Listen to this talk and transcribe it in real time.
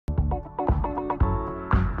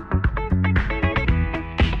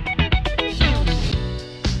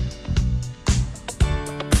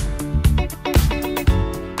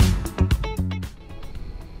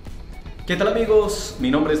¿Qué tal amigos? Mi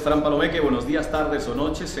nombre es Fran Palomeque, buenos días, tardes o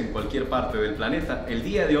noches en cualquier parte del planeta. El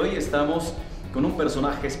día de hoy estamos con un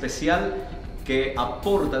personaje especial que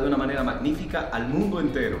aporta de una manera magnífica al mundo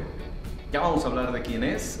entero. Ya vamos a hablar de quién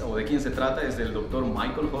es o de quién se trata, es del Dr.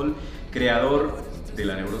 Michael Hall, creador de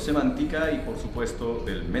la Neurosemántica y por supuesto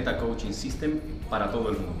del Metacoaching System para todo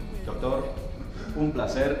el mundo. Doctor, un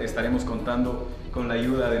placer, estaremos contando con la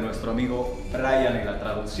ayuda de nuestro amigo Brian en la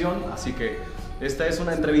traducción, así que esta es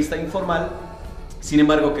una entrevista informal, sin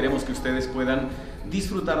embargo queremos que ustedes puedan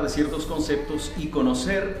disfrutar de ciertos conceptos y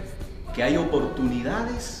conocer que hay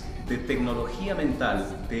oportunidades de tecnología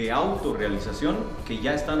mental, de autorrealización que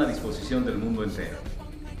ya están a disposición del mundo entero.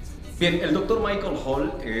 Bien, el Dr. Michael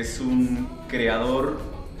Hall es un creador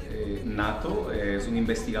nato, es un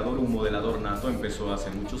investigador, un modelador nato, empezó hace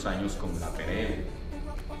muchos años con la PNL.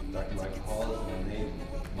 Dr. Michael Hall is my main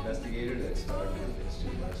investigator that started with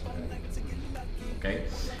Neurosemántica. Okay.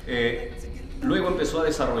 Luego empezó a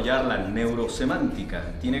desarrollar la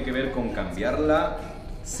neurosemántica, tiene que ver con cambiar la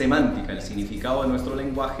semántica, el significado de nuestro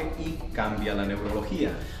lenguaje y cambia la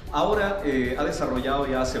neurología. Ahora ha desarrollado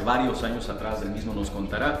ya hace varios años atrás, él mismo nos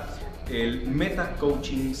contará, el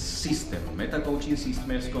Metacoaching System. Metacoaching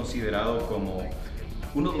System es considerado como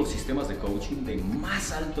uno de los sistemas de coaching de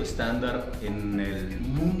más alto estándar en el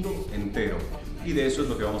mundo entero y de eso es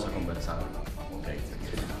lo que vamos a conversar. Okay.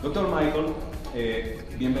 Doctor Michael,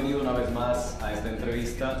 bienvenido una vez más a esta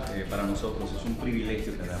entrevista. Para nosotros es un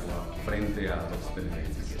privilegio tenerlo frente a los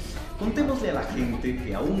televidentes. Contémosle a la gente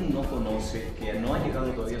que aún no conoce, que no ha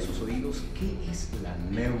llegado todavía a sus oídos, ¿qué es la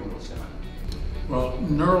neurosemántica? Well,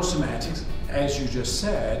 neurosemantics, as you just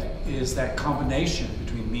said, is that combination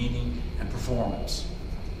between meaning and performance.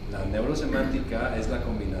 La neurosemántica es la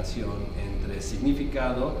combinación entre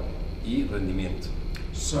significado y rendimiento.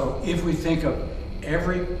 So if we think of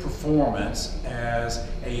every performance as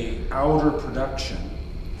an outer production,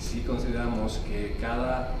 Si consideramos que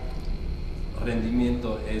cada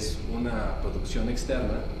rendimiento es una producción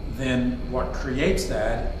externa, then what creates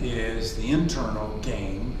that is the internal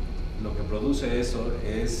gain, lo que produce eso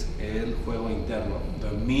es el juego interno,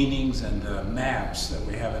 the meanings and the maps that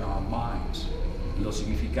we have in our minds. los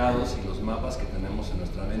significados y los mapas que tenemos en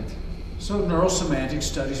nuestra mente. So neurosemantics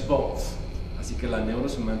studies both. Así que la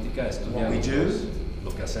neurosemántica estudia What we do,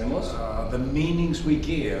 lo que hacemos, the meanings we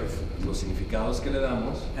give, los significados que le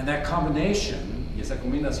damos and that combination, y esa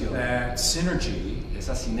combinación, that synergy,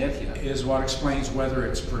 esa sinergia is what explains whether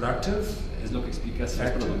it's productive es lo que explica si es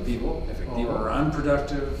Effective, productivo, efectivo or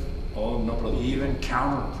unproductive, o no productivo even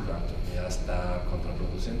counterproductive. y hasta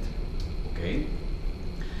contraproducente. Okay.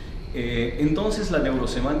 Entonces la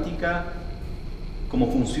neurosemántica, como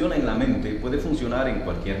funciona en la mente, puede funcionar en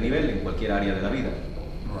cualquier nivel, en cualquier área de la vida.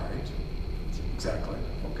 Right. Exactly.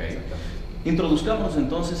 Okay. Introduzcamos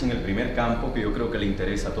entonces en el primer campo que yo creo que le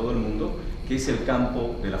interesa a todo el mundo, que es el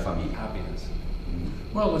campo de la familia. Happiness.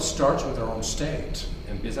 Well, it starts with our own state.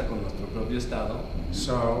 Empieza con nuestro propio estado.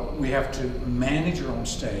 So we have to manage our own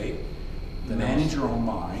state, manage our own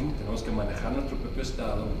mind. Tenemos que manejar nuestro propio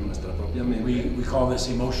estado, nuestra propia mente. We call this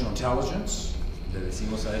emotional intelligence. Le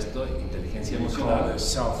decimos a esto inteligencia We call emocional. this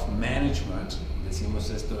self-management. Decimos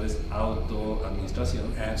esto es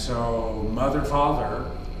autoadministración. And so mother, father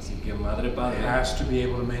Así que madre, padre has to be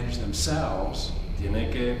able to manage themselves,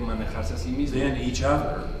 tiene que manejarse a sí mismo then each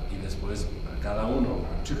other, y después a cada uno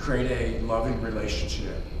to create a loving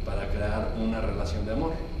relationship, para crear una relación de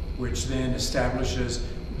amor which then establishes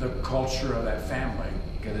the culture of that family.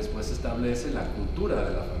 que después establece la cultura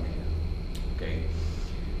de la familia. Okay.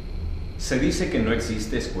 Se dice que no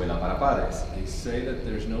existe escuela para padres. They say that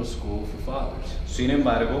there's no school for fathers. Sin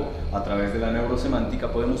embargo, a través de la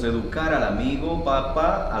neurosemántica podemos educar al amigo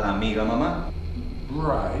papá, a la amiga mamá.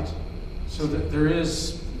 Right. So that there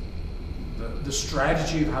is the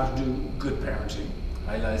strategy of how to do good parenting.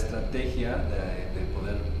 Hay la estrategia de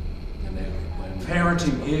poder tener buen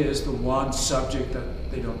Parenting is the one subject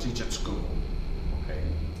that they don't teach at school. Okay.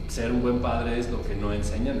 Ser un buen padre es lo que no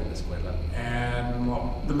enseñan en la escuela.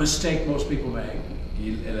 And the mistake most people make,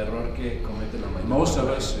 Y el error que comete la mayoría most de of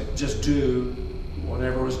la us gente, just do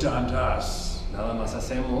whatever was done to us. nada más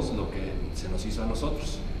hacemos lo que se nos hizo a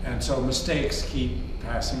nosotros. And so mistakes keep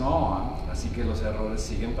passing on Así que los errores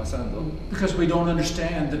siguen pasando because we don't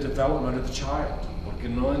understand the development of the child. porque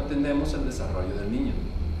no entendemos el desarrollo del niño.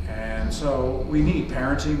 And so we need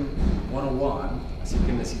Parenting 101 Así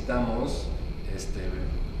que necesitamos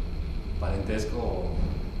parentesco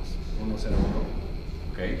 101.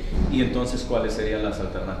 Okay. Y entonces, ¿cuáles serían las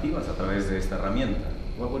alternativas a través de esta herramienta?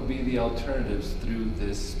 What would be the alternatives through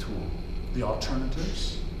this tool? The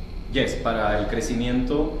alternatives? Yes, para el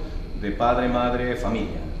crecimiento de padre, madre,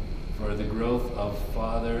 familia. For the growth of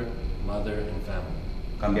father, mother, and family.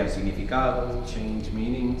 Cambiar significado. Change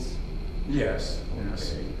meanings. Yes,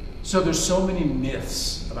 yes. Okay. So there's so many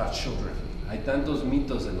myths about children. Hay tantos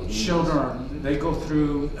mitos de los niños. Children, they go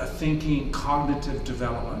through a thinking, cognitive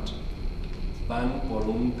development. Van por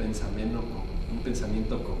un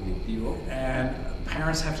pensamiento cognitivo. And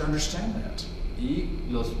parents have to understand that. Y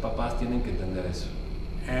los papás tienen que entender eso.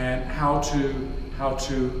 And how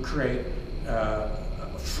to create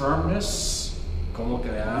firmness. Cómo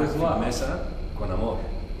crear With love. firmeza con amor.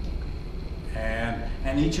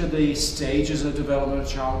 And each of the stages of development a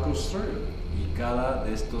child goes through. Y cada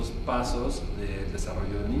de estos pasos de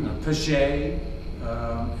desarrollo del niño. Piaget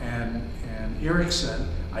and Erikson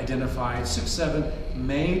identified 6-7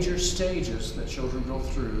 major stages that children go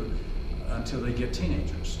through until they get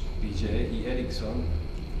teenagers. Piaget y Erikson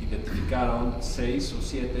identificaron 6 o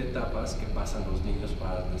 7 etapas que pasan los niños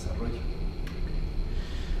para el desarrollo.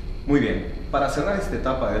 Muy bien, para cerrar esta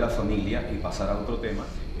etapa de la familia y pasar a otro tema,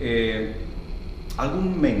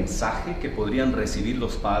 ¿algún mensaje que podrían recibir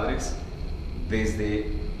los padres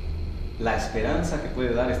desde la esperanza que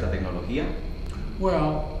puede dar esta tecnología?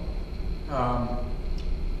 Well,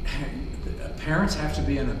 parents have to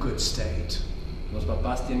be in a good state. Los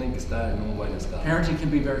papás tienen que estar en un buen estado. Parenting can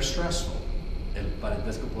be very stressful. El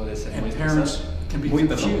parentesco puede ser muy And parents estresante. can be Muy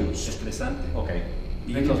confused Estresante. Ok.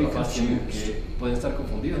 Y They los can be papás confused. pueden estar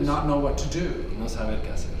confundidos and not know what to do. y no saber qué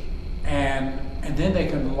hacer. And then they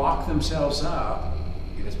can lock themselves up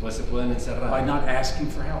Y después se pueden encerrar by not asking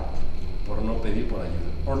for help por no pedir por ayuda.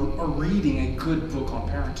 or reading a good book on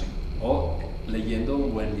parenting. O leyendo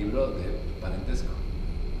un buen libro de parentesco.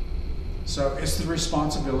 So it's the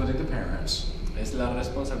responsibility of the parents Es la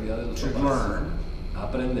responsabilidad de los to papás learn.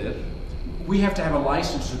 aprender. We have to have a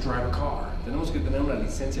license to drive a car. Tenemos que tener una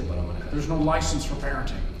licencia para manejar. There's no license for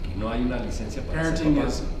parenting. Y no hay una licencia para ser Parenting papá.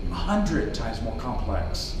 is 100 times more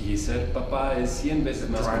complex. Y ser papá es 100 veces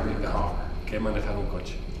más Driving a complicado car. que manejar un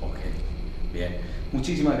coche. Ok, bien.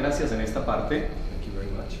 Muchísimas gracias en esta parte. Thank you very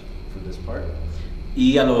much for this part.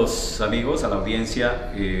 Y a los amigos, a la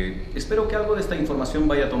audiencia, espero que algo de esta información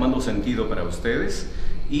vaya tomando sentido para ustedes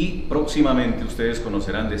y próximamente ustedes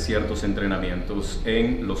conocerán de ciertos entrenamientos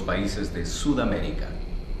en los países de Sudamérica.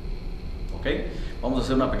 ¿Ok? Vamos a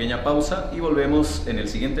hacer una pequeña pausa y volvemos en el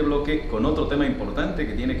siguiente bloque con otro tema importante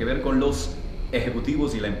que tiene que ver con los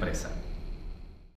ejecutivos y la empresa.